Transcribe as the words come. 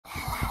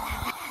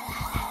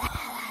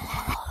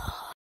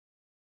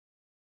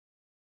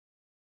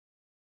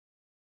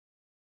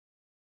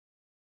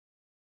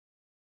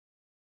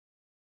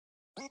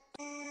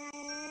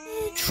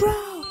intro.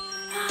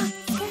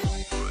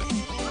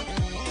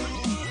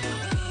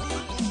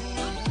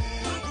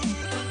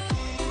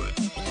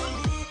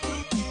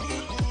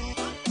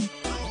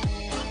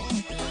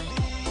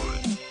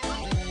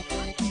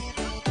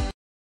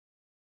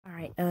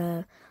 Alright,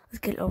 let's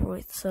get it over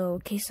with.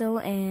 So, Queso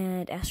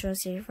and Astro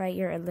certified,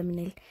 you're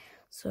eliminated.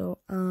 So,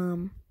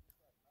 bye.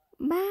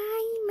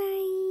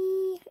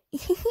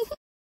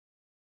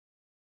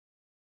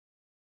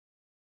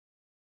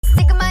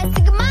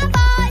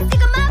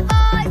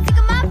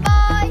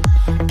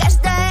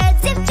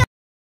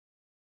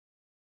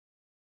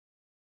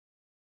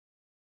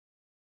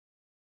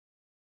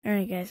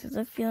 Alright guys, since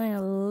I'm feeling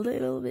a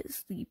little bit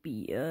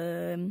sleepy,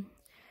 I'm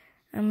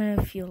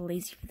gonna feel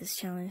lazy for this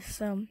challenge.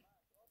 So,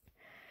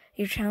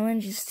 your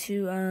challenge is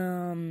to,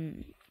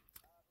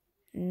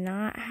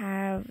 not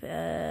have,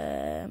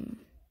 the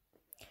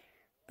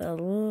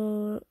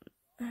little,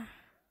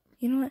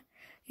 you know what?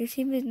 Your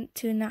team is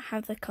to not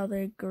have the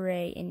color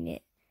gray in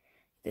it.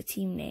 The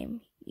team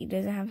name. It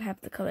doesn't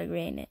have the color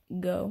gray in it.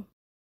 Go.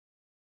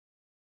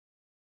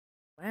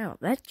 Wow,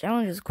 that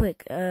challenge is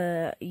quick.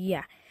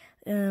 Yeah.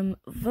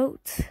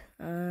 Vote.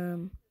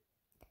 I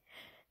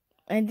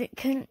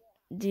couldn't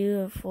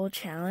do a full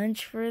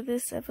challenge for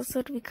this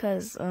episode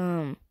because,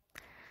 while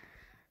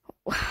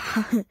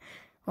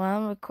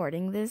I'm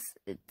recording this,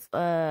 it's,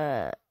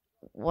 1:16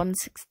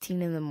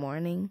 in the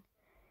morning,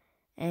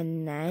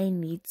 and I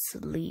need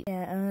sleep.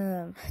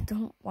 Yeah,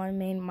 don't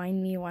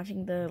mind me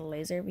watching the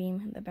laser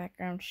beam in the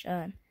background.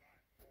 Yeah,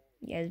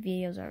 his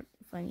videos are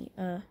funny.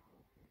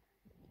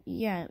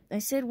 Yeah, I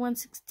said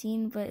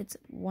 1:16, but it's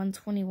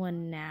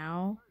 1:21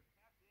 now.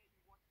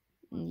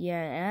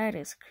 Yeah, that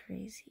is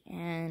crazy.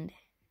 And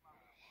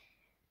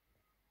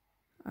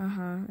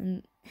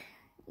and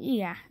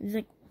yeah, it's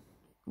like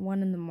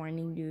 1 in the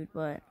morning, dude.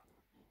 But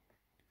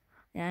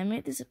yeah, I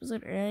made this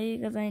episode early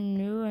because I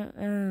knew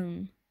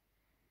and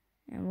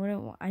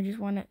I just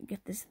want to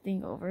get this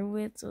thing over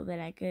with so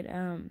that I could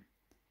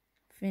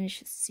finish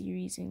the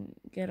series and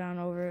get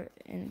over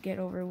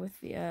with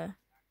the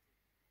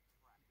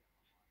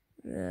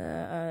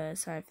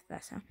sorry for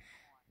that sound.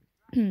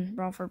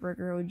 Brawl for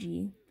Burger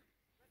OG.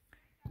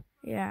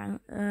 Yeah,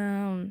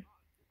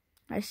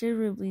 I should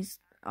release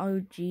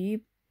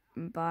OG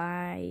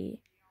by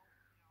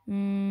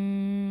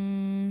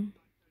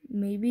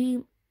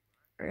maybe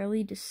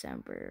early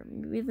December,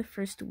 maybe the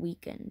first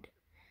weekend.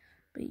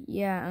 But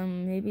yeah,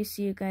 maybe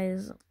see you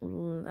guys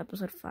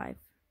episode 5.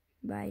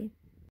 Bye.